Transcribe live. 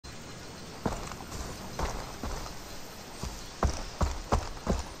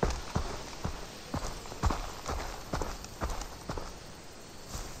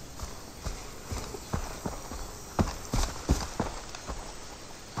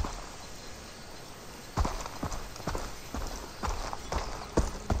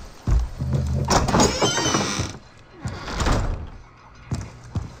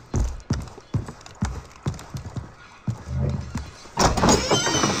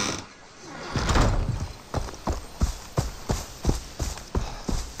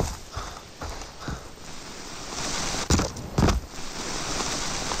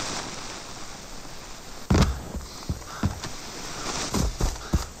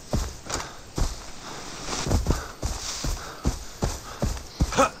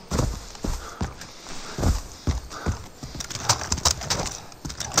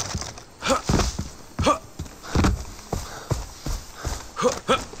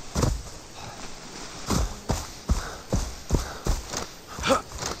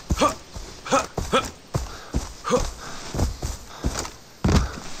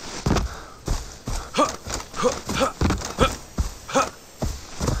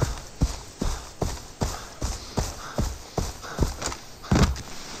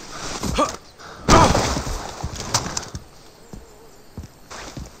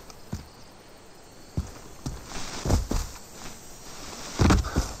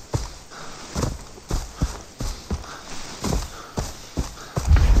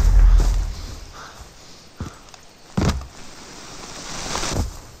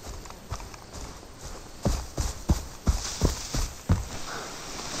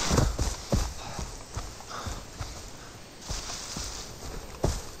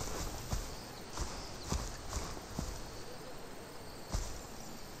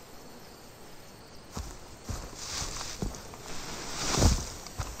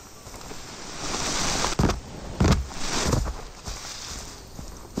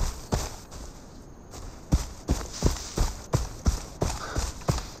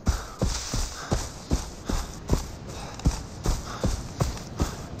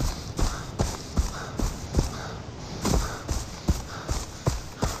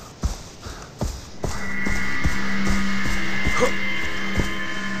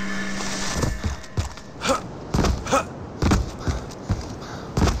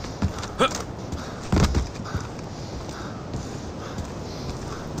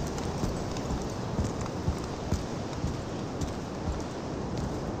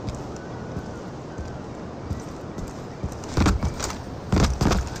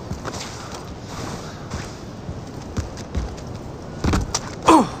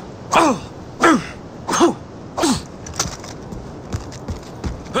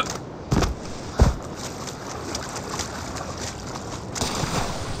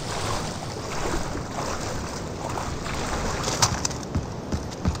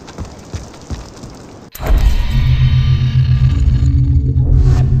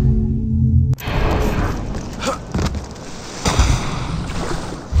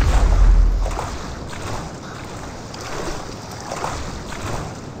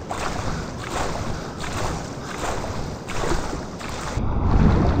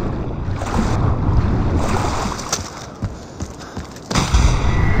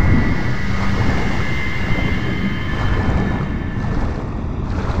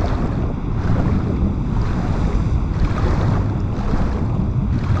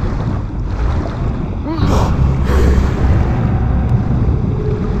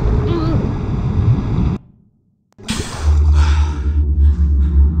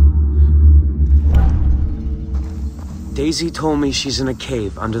Daisy told me she's in a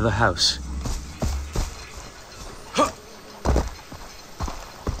cave under the house.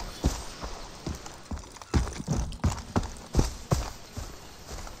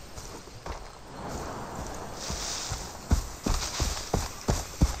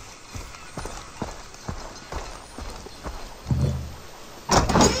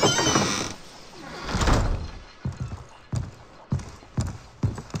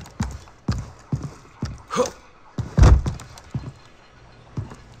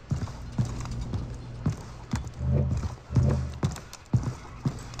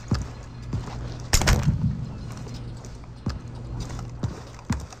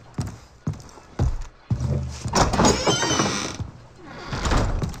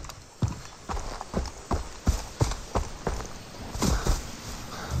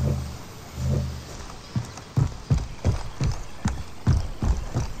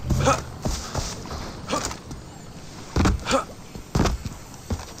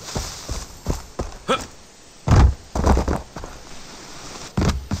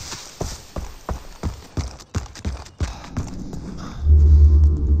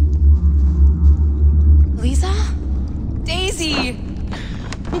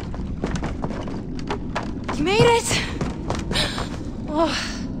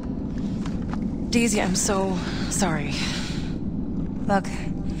 Daisy, I'm so sorry. Look,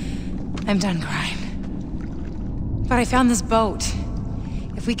 I'm done crying. But I found this boat.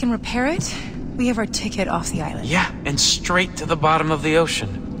 If we can repair it, we have our ticket off the island. Yeah, and straight to the bottom of the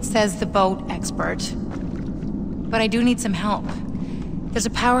ocean. Says the boat expert. But I do need some help. There's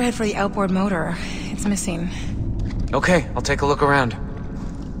a power head for the outboard motor. It's missing. Okay, I'll take a look around.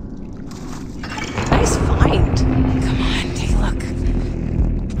 Nice find. Come on, take a look.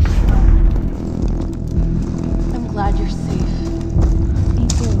 I'm glad you're safe. Me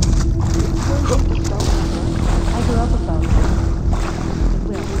too. I grew up with boats.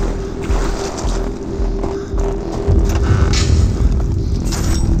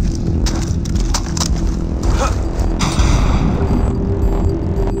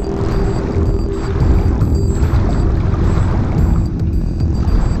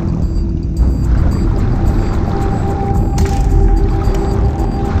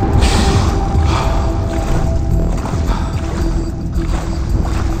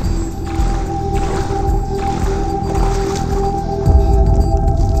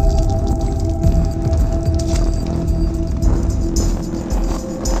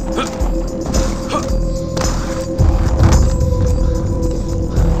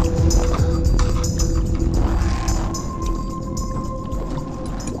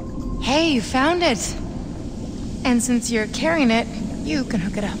 Hey, you found it! And since you're carrying it, you can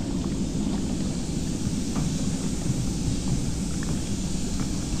hook it up.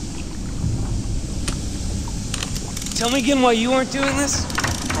 Tell me again why you aren't doing this?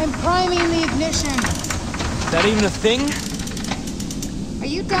 I'm priming the ignition. Is that even a thing? Are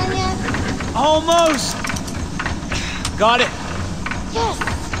you done yet? Almost! Got it! Yes!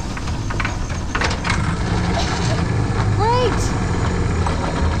 Great!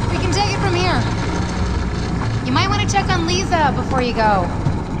 We can take it from here. You might want to check on Lisa before you go.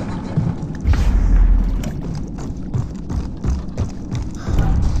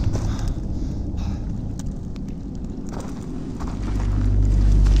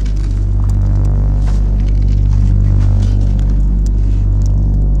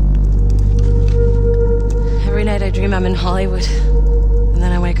 Every night I dream I'm in Hollywood, and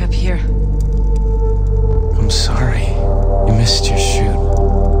then I wake up here. I'm sorry. You missed your shoot.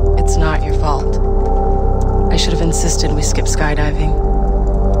 It's not your fault. I should have insisted we skip skydiving.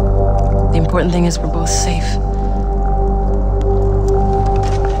 The important thing is we're both safe.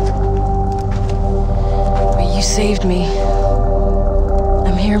 But you saved me.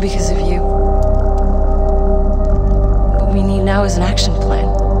 I'm here because of you. What we need now is an action plan.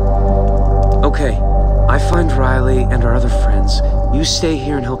 Okay, I find Riley and our other friends. You stay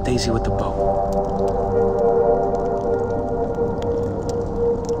here and help Daisy with the boat.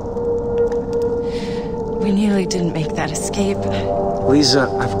 We nearly didn't make that escape. Lisa,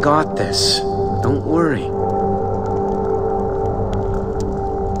 I've got this. Don't worry.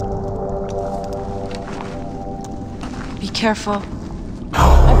 Be careful.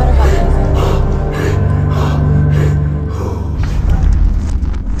 I better help Lisa.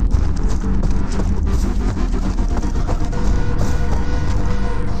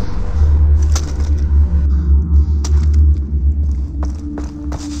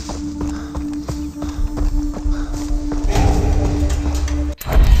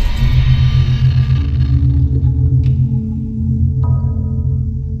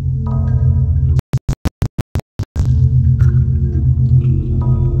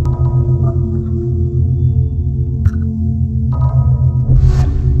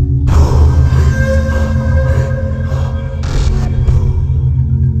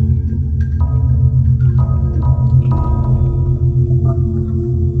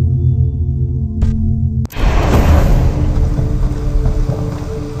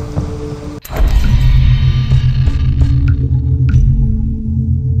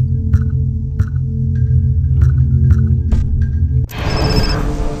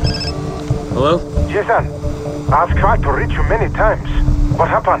 Ethan, I've tried to reach you many times. What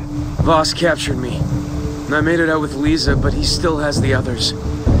happened? Voss captured me. And I made it out with Lisa, but he still has the others.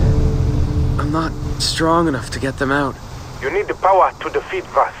 I'm not strong enough to get them out. You need the power to defeat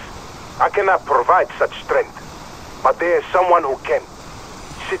Voss. I cannot provide such strength. But there is someone who can.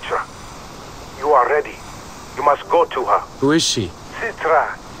 Citra. You are ready. You must go to her. Who is she?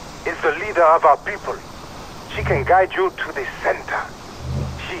 Citra is the leader of our people. She can guide you to the center.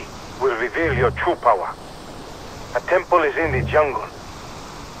 She will reveal your true power. A temple is in the jungle.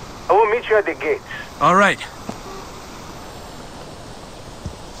 I will meet you at the gates. All right.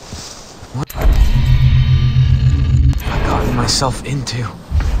 What have I gotten myself into?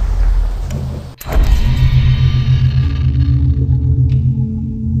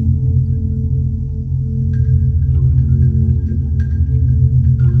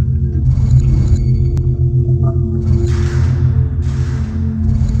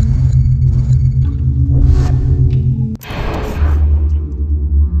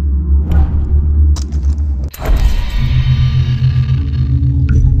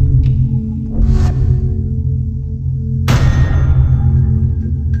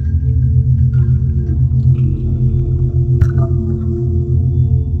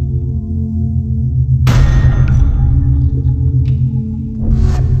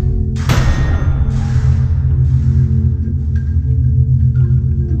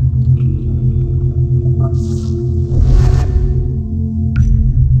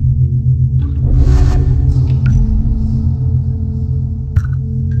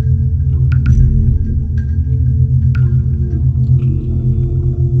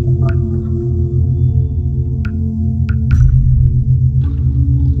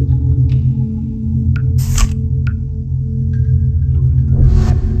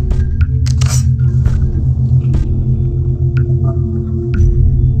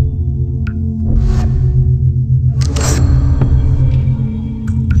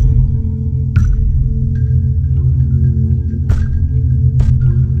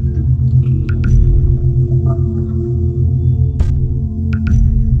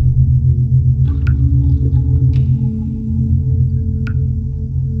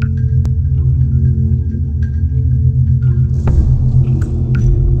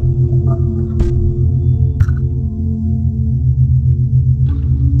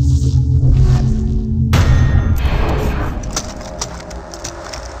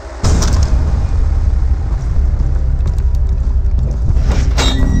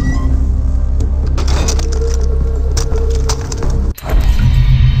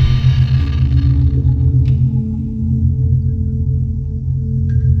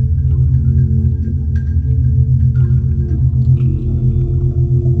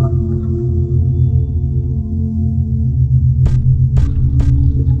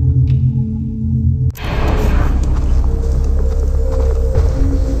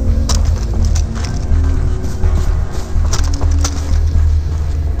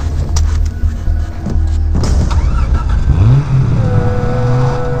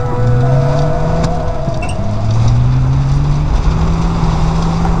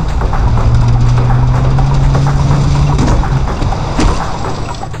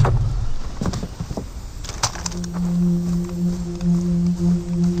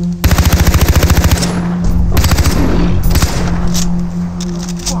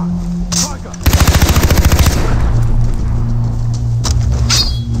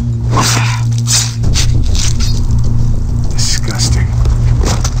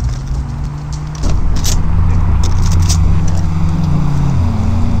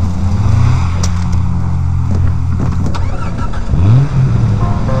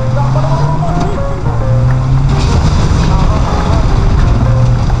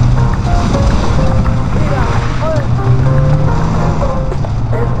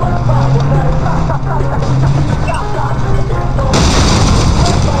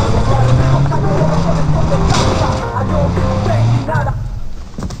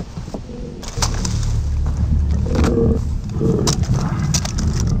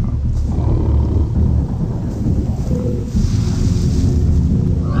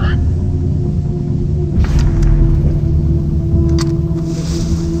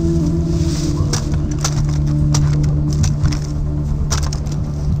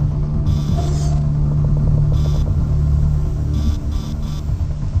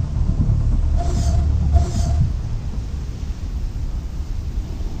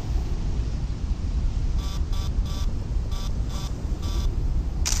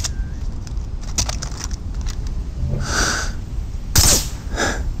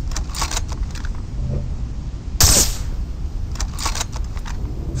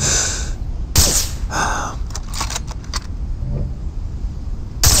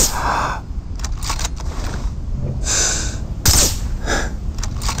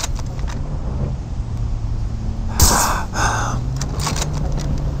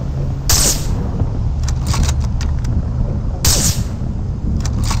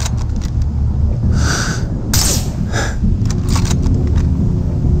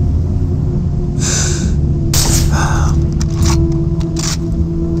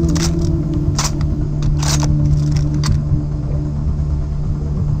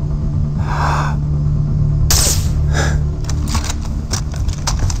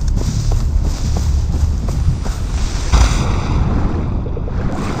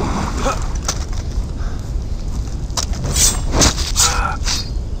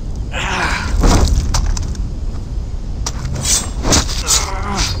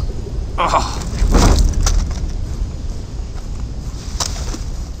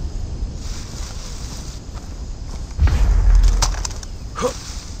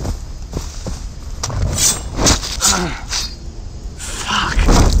 Fuck.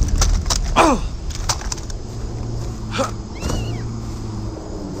 Oh!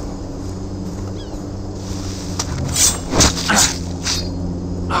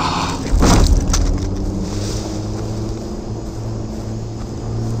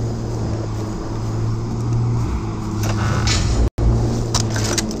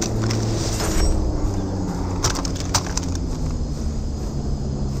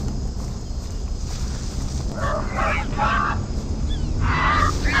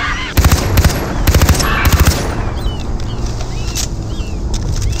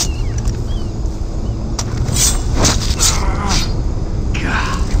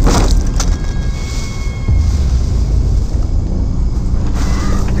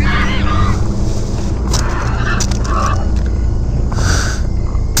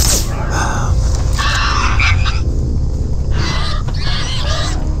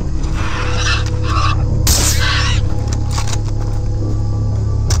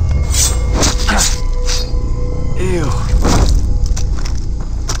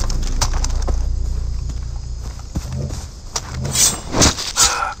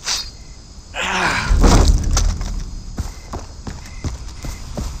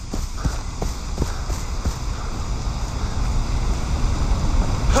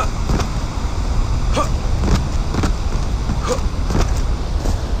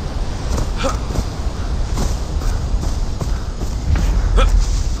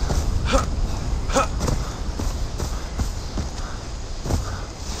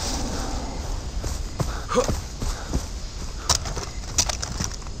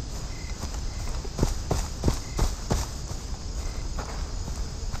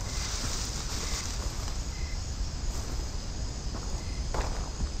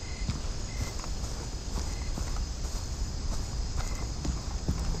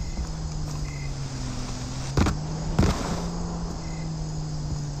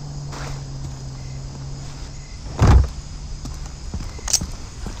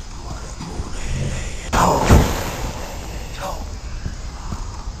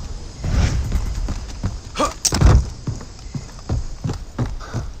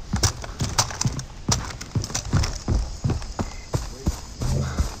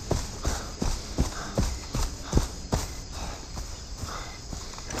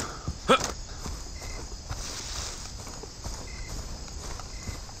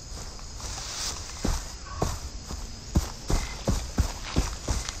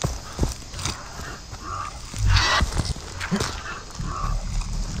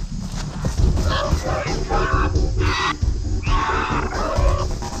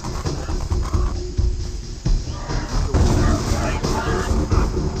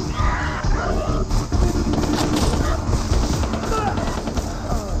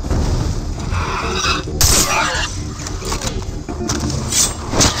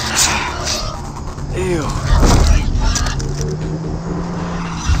 Ew.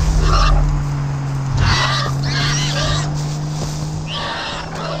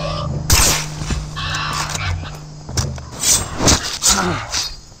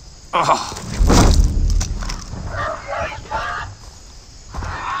 Oh.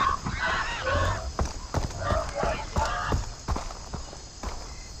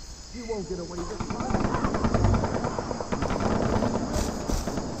 You won't get away this time.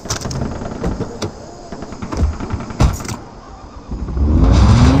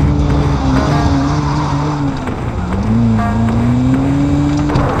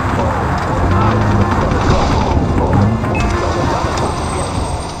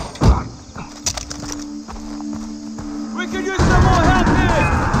 We can use some more help here!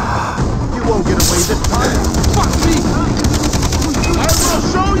 You won't get away this time. Fuck me! I will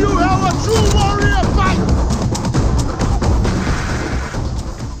show you how a true warrior fights!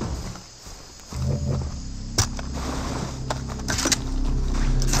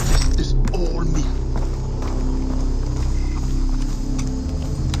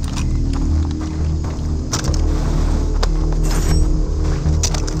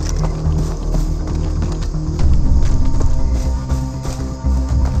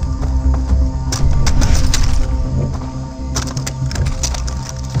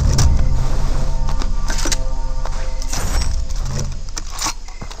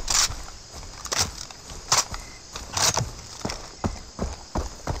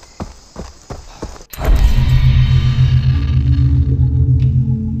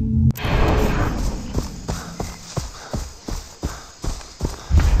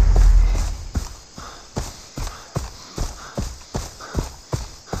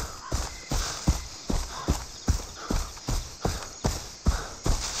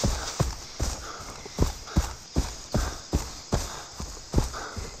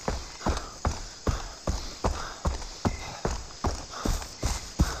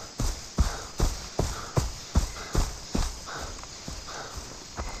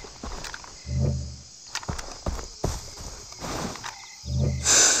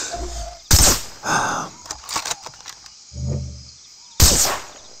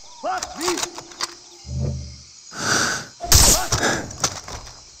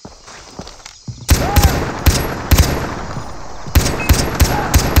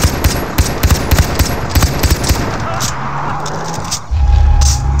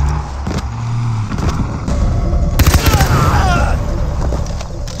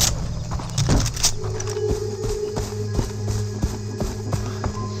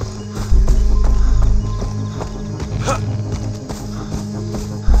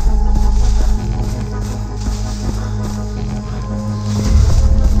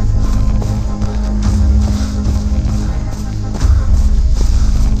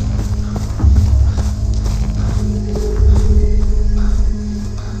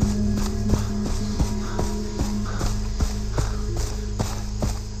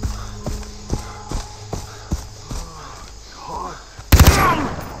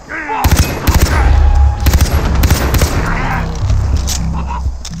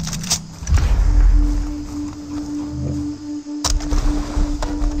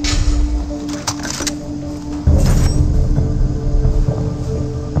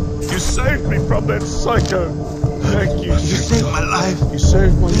 from that psycho. Thank you. You saved my life. You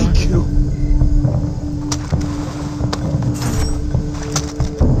saved my life. Thank you.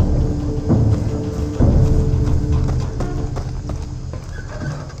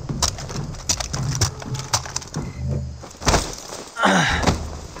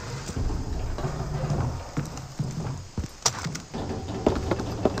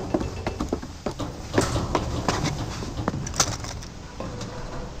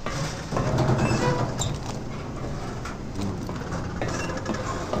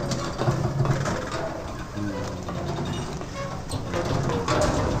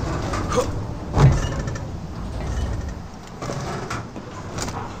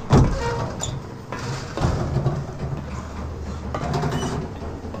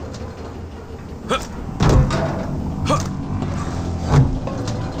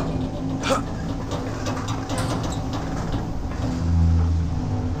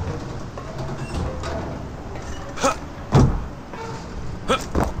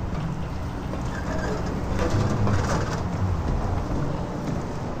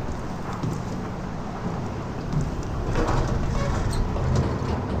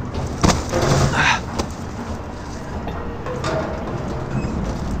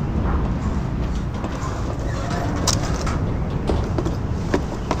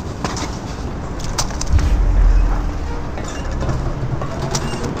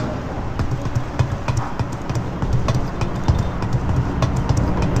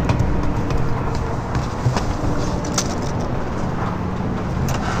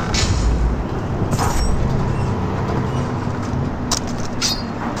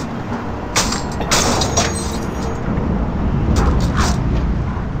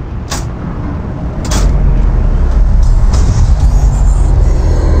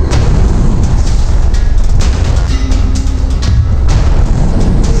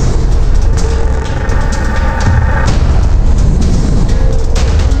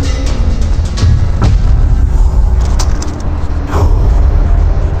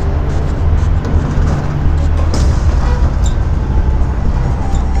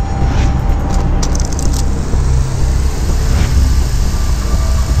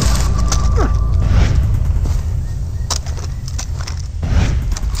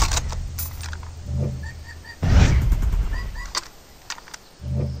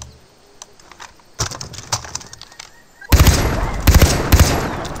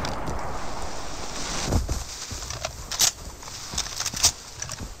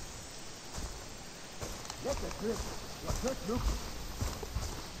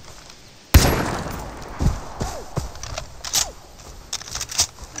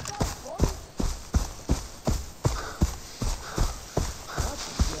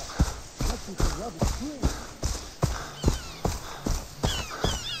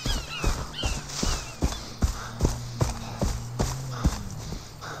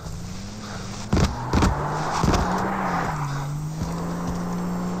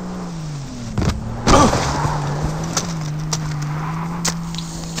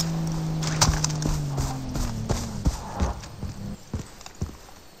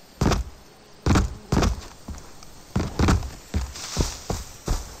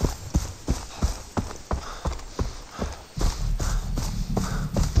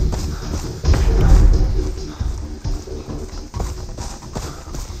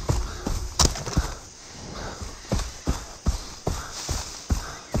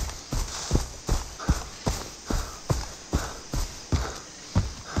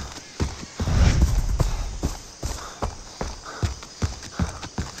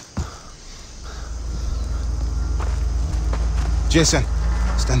 Jason,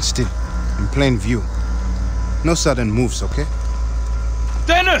 stand still, in plain view. No sudden moves, okay?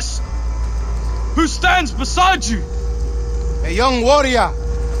 Dennis! Who stands beside you? A young warrior,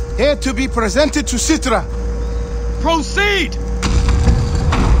 here to be presented to Citra. Proceed!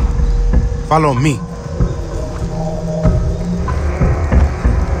 Follow me.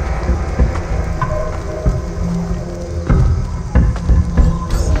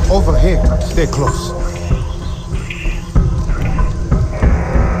 Over here, stay close.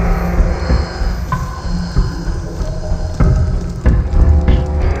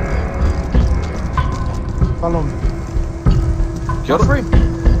 Follow me. Godfrey?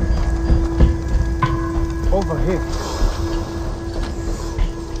 Over here.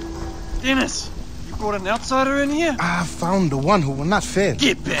 Dennis, you brought an outsider in here? I found the one who will not fail.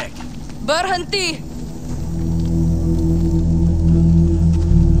 Get back! Berhenti!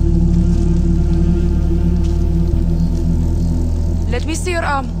 Let me see your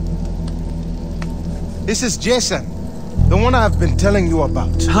arm. This is Jason, the one I've been telling you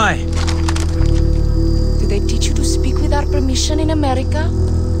about. Hi. Do they teach you to speak without permission in America?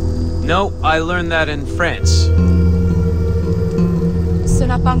 No, I learned that in France.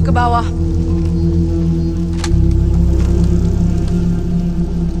 Senapang ke bawah.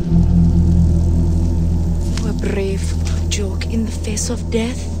 You are brave to joke in the face of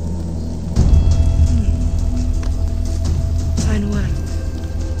death? Fine one.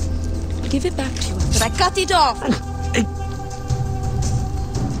 Give it back to you after I cut it off.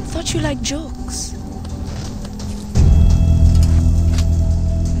 Thought you liked jokes.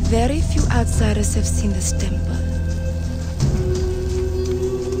 Very few outsiders have seen this temple.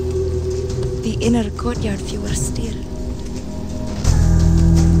 The inner courtyard fewer still.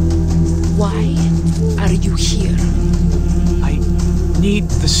 Why are you here? I need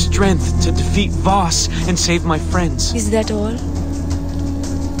the strength to defeat Voss and save my friends. Is that all?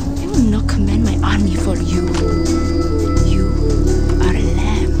 I will not command my army for you. You are a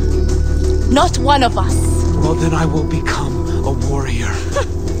lamb. Not one of us. Well, then I will become a warrior.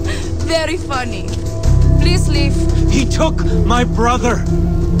 Very funny. Please leave. He took my brother.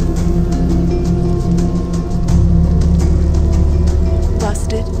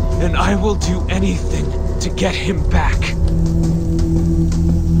 Busted. And I will do anything to get him back.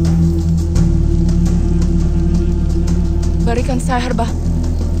 Berikan saya herba.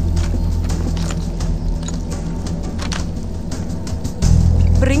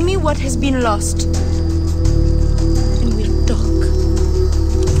 Bring me what has been lost. And we'll talk.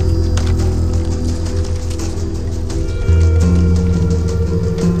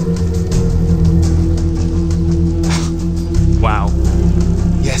 Wow.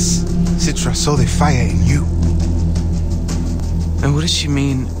 Yes, Citra saw the fire in you. And what does she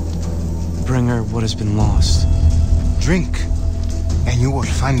mean, bring her what has been lost? Drink, and you will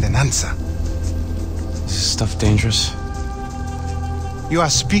find an answer. Is this stuff dangerous? You are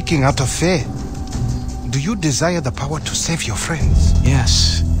speaking out of fear. Do you desire the power to save your friends?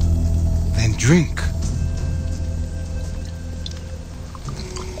 Yes. Then drink.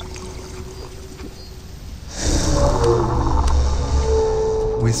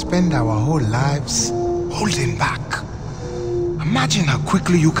 We spend our whole lives holding back. Imagine how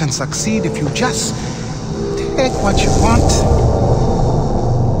quickly you can succeed if you just take what you want.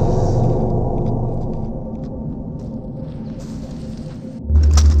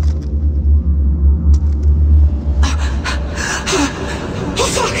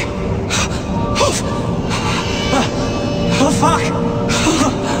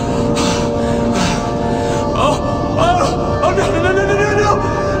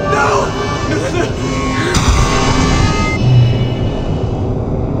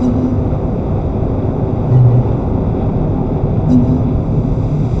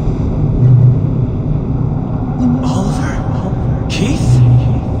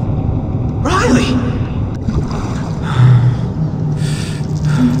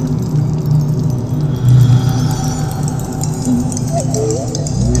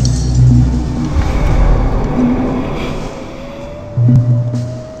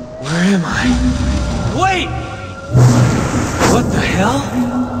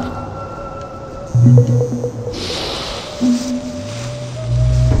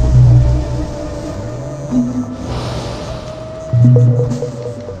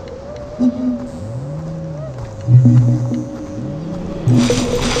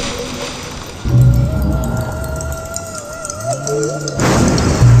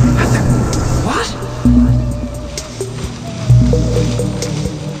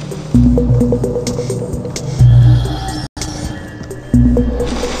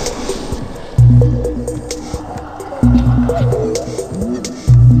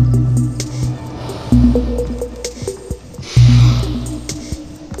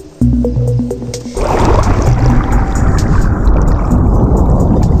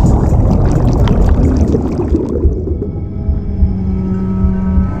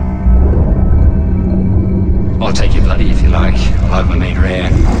 I'll take your bloody if you like. I'll open the meter here.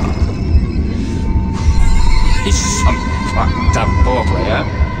 He's some fucked up ball player.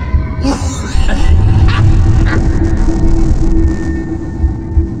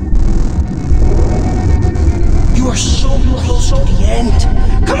 You are so close to the end.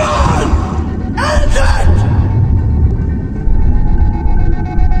 Come on! End it!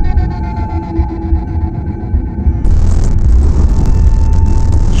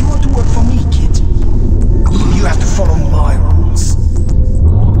 You want to work for me, kid? You have to follow my rules.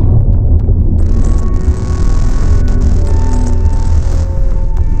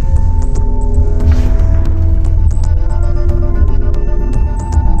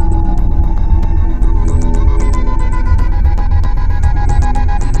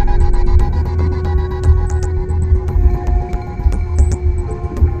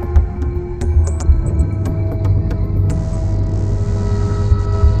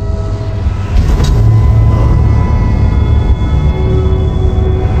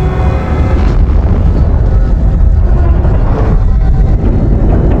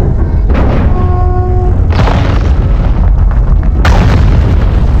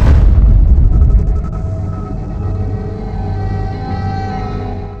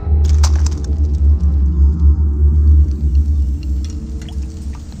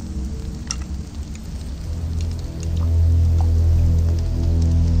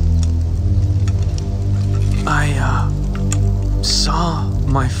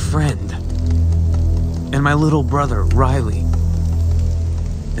 my friend and my little brother, Riley.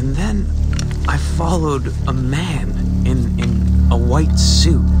 And then I followed a man in a white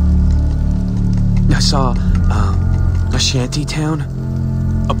suit. I saw a shanty town,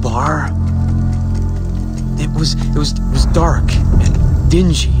 a bar. It was dark and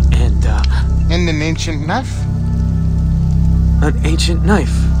dingy and And an ancient knife? an ancient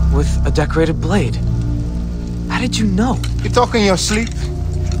knife with a decorated blade. How did you know? You talk in your sleep?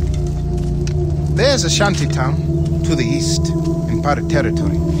 There's a shanty town to the east in Pirate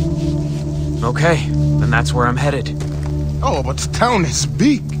territory. Okay, then that's where I'm headed. Oh, but the town is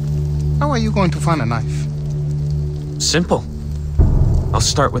big. How are you going to find a knife? Simple. I'll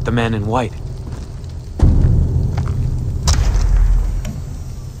start with the man in white.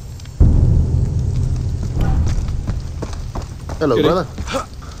 Hello, brother.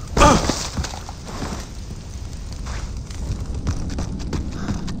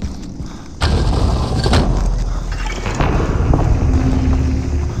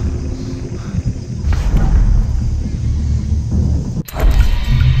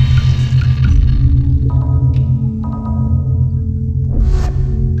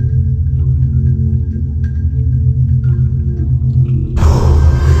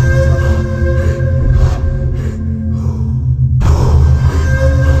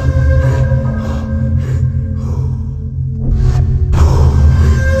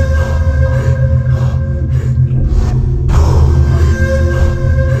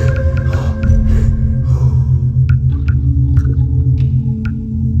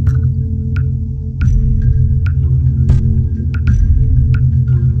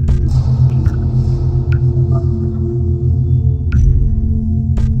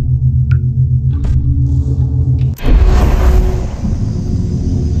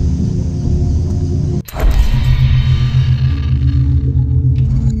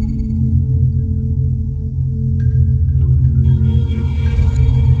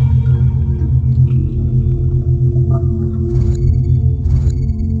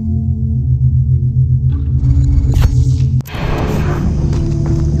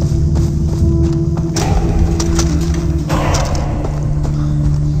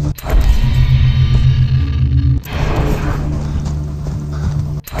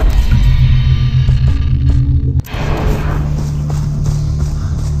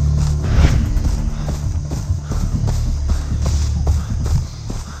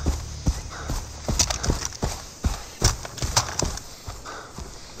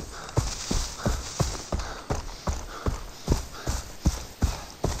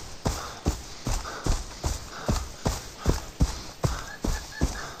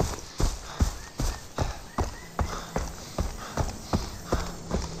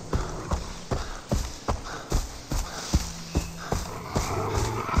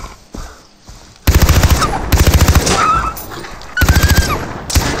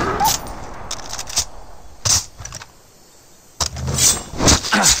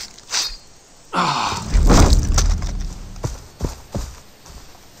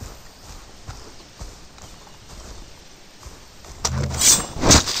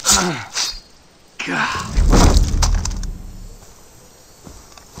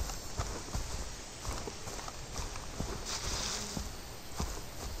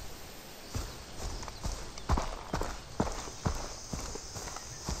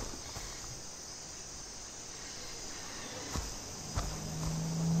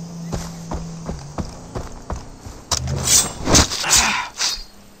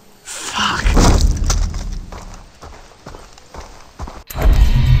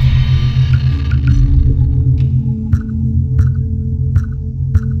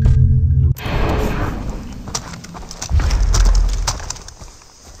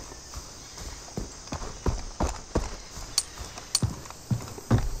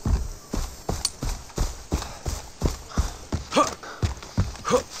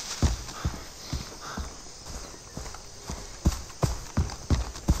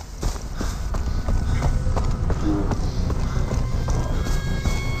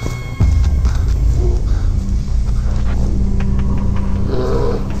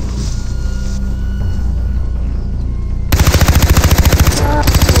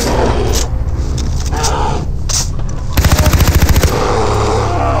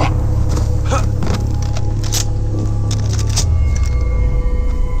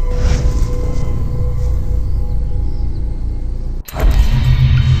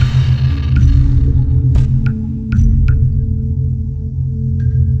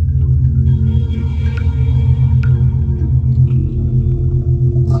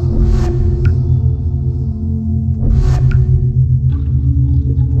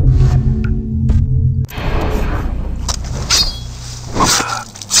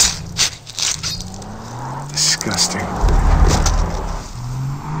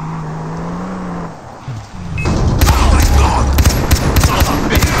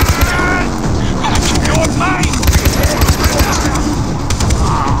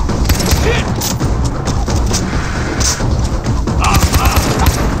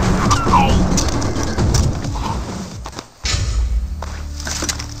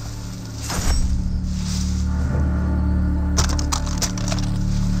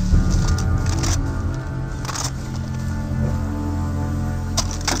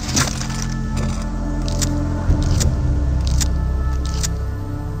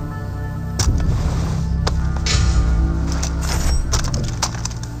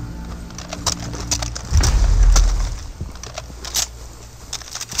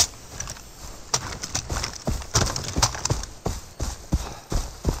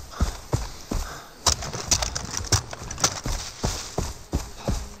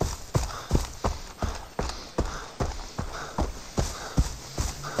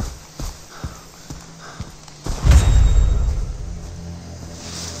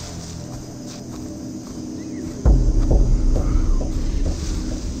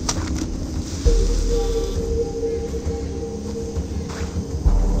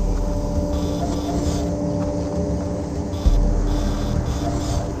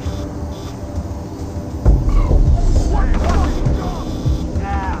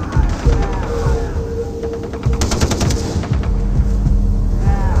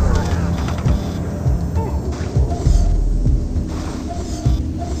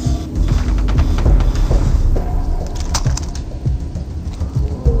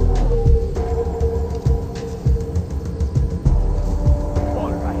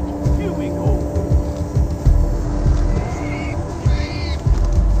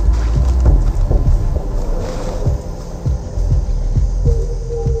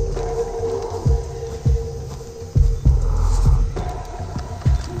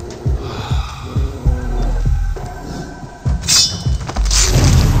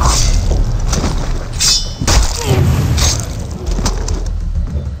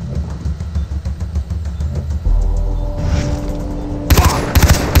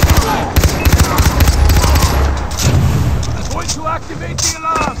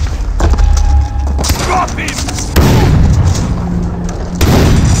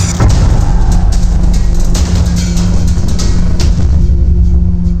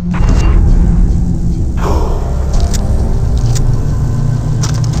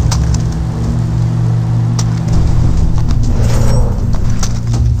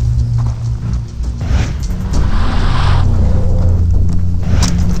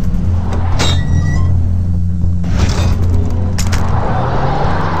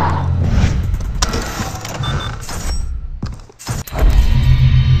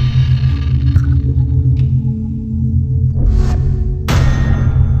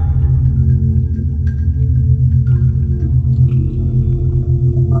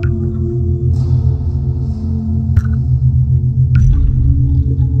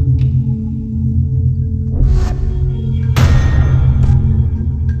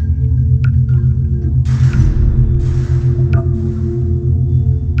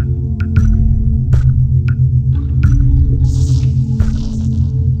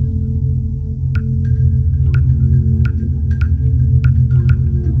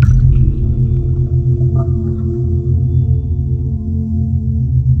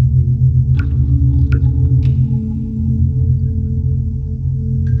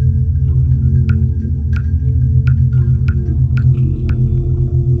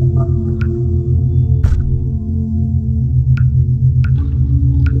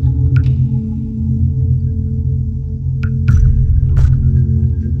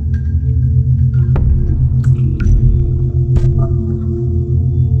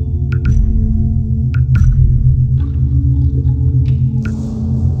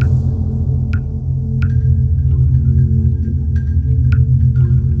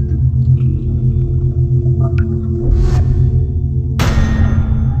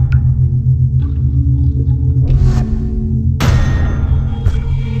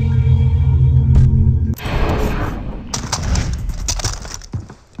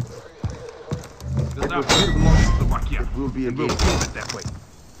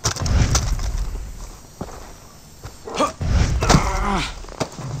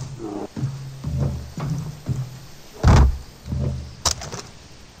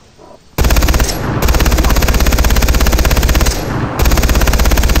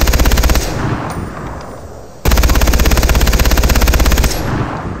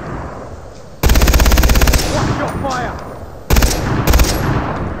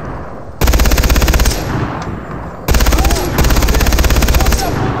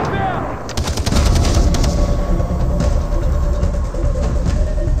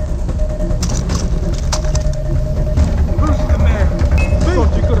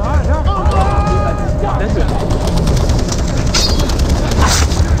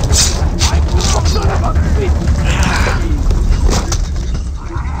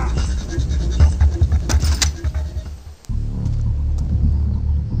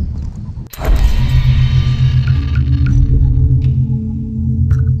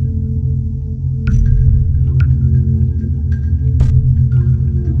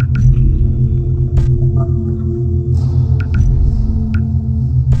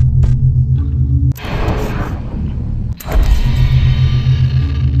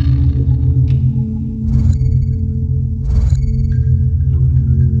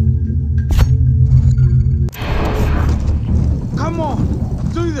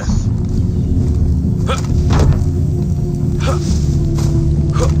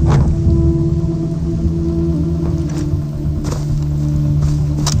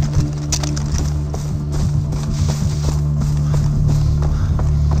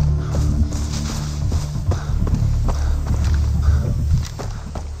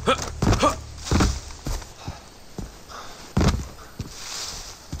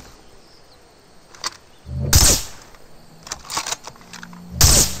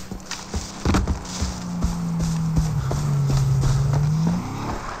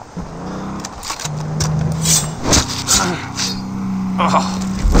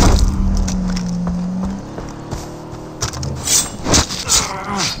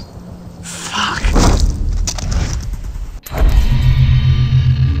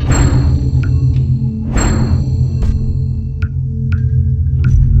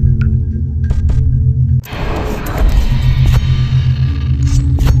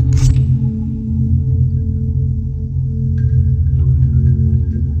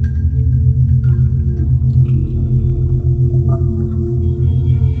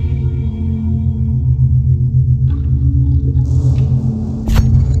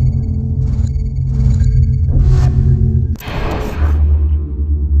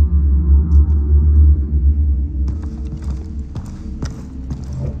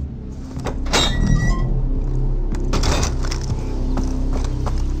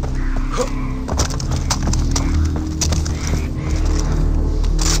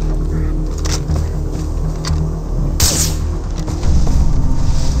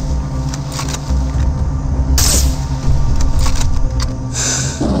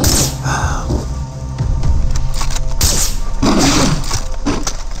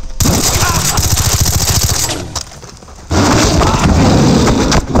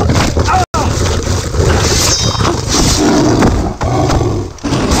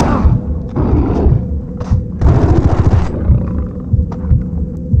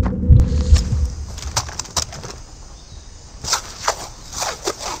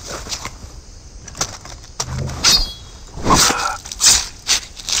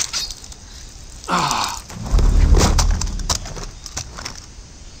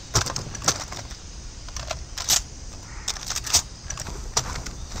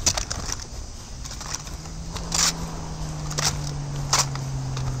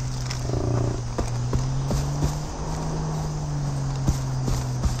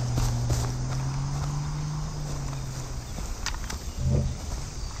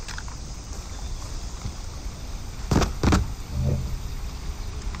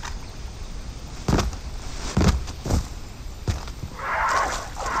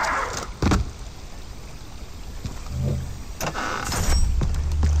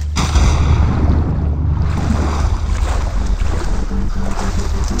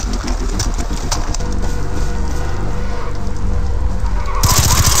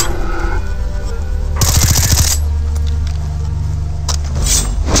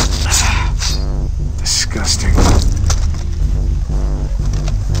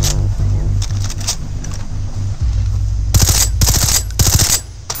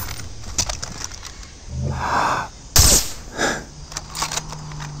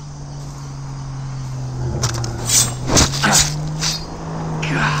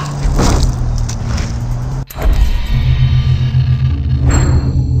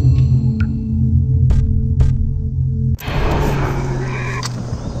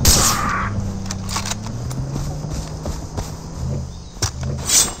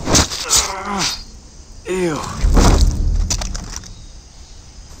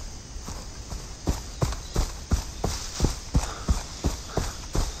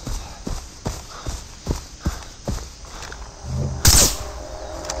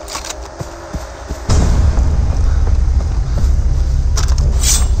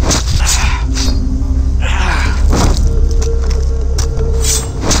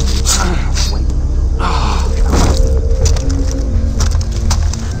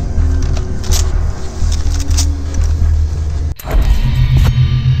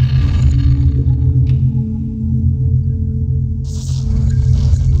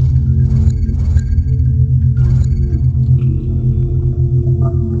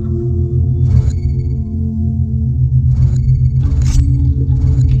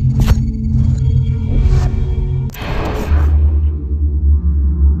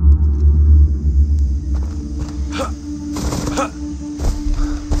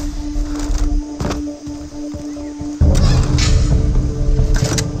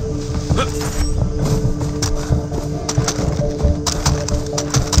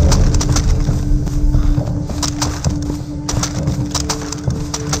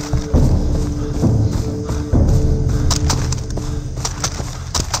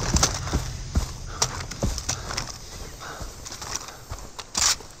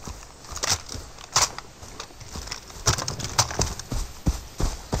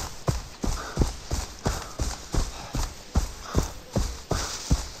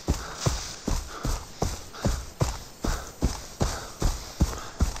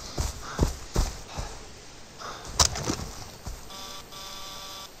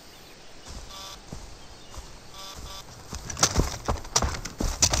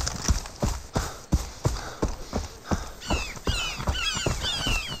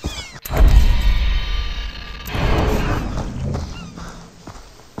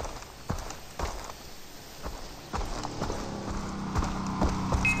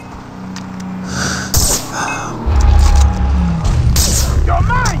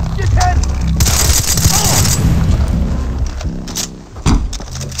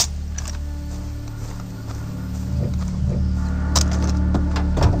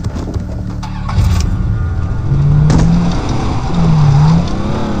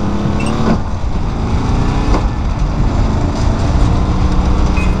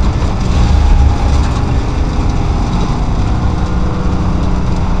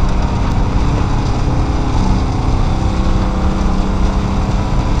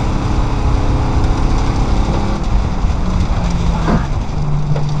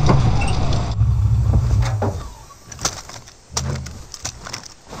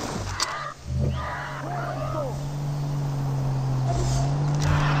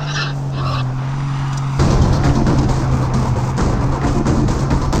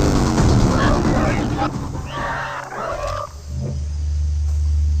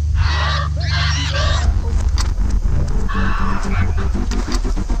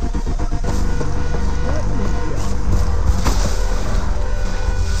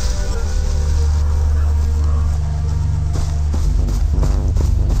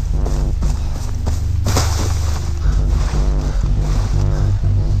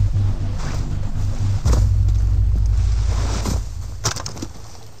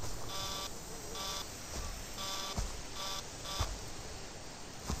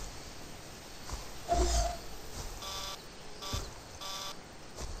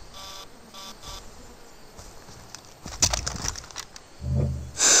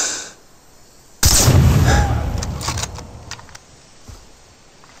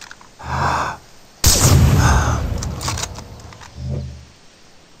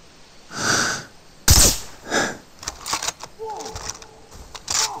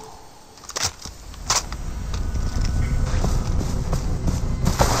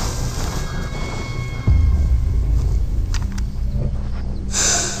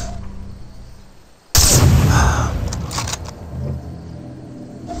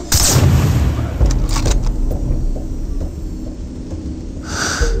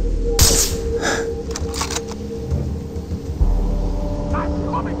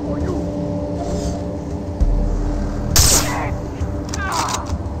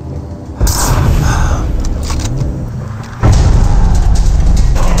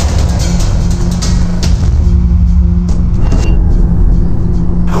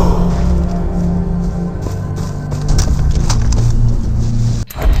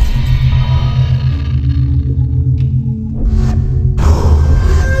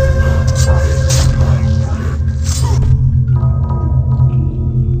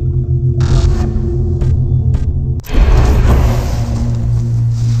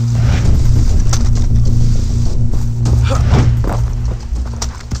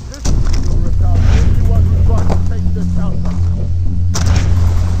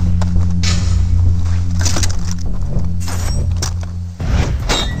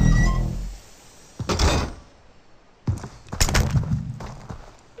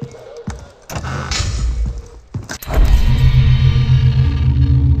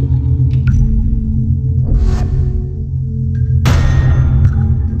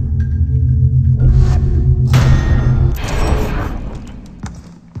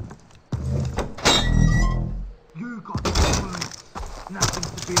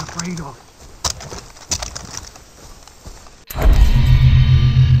 be afraid of.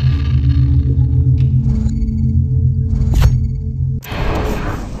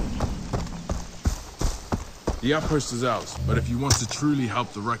 The outpost is ours, but if you want to truly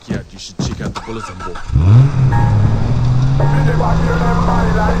help the Rakyat, you should check out the bulletin board.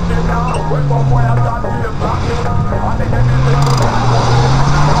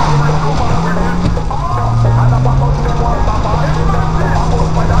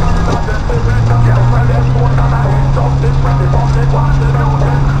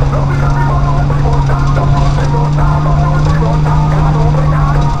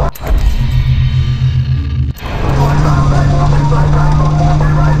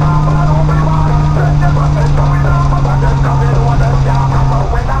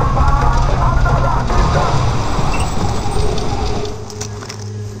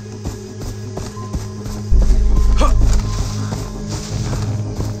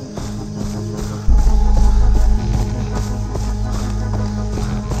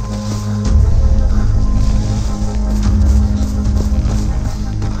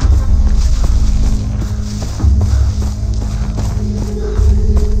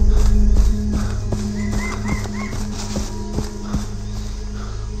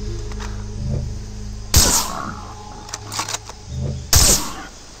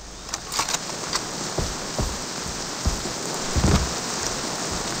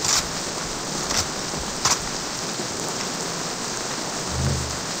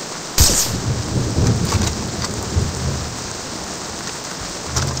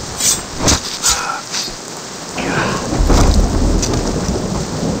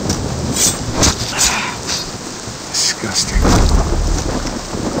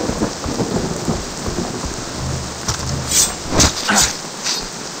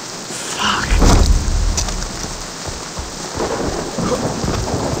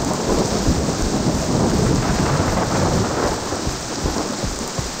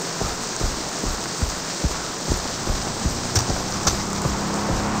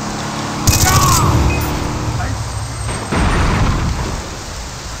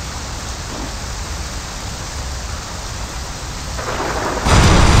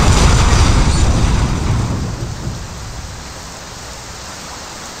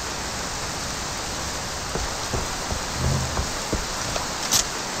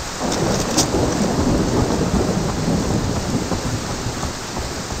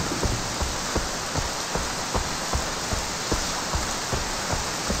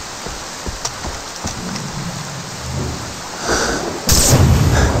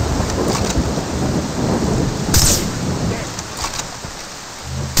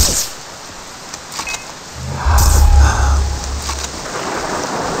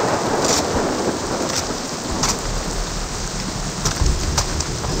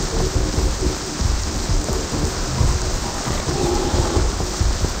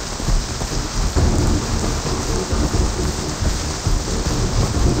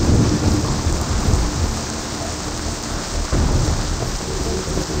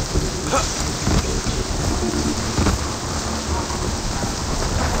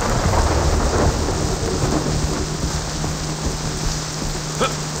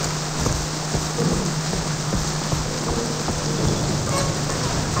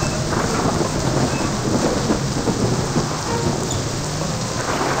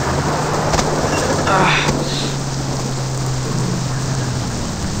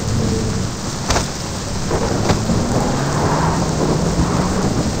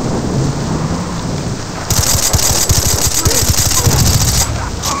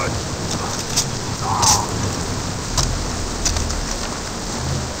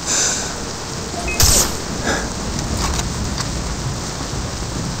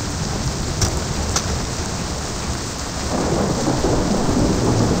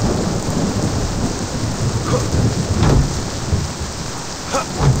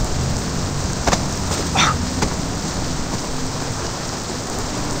 Huh.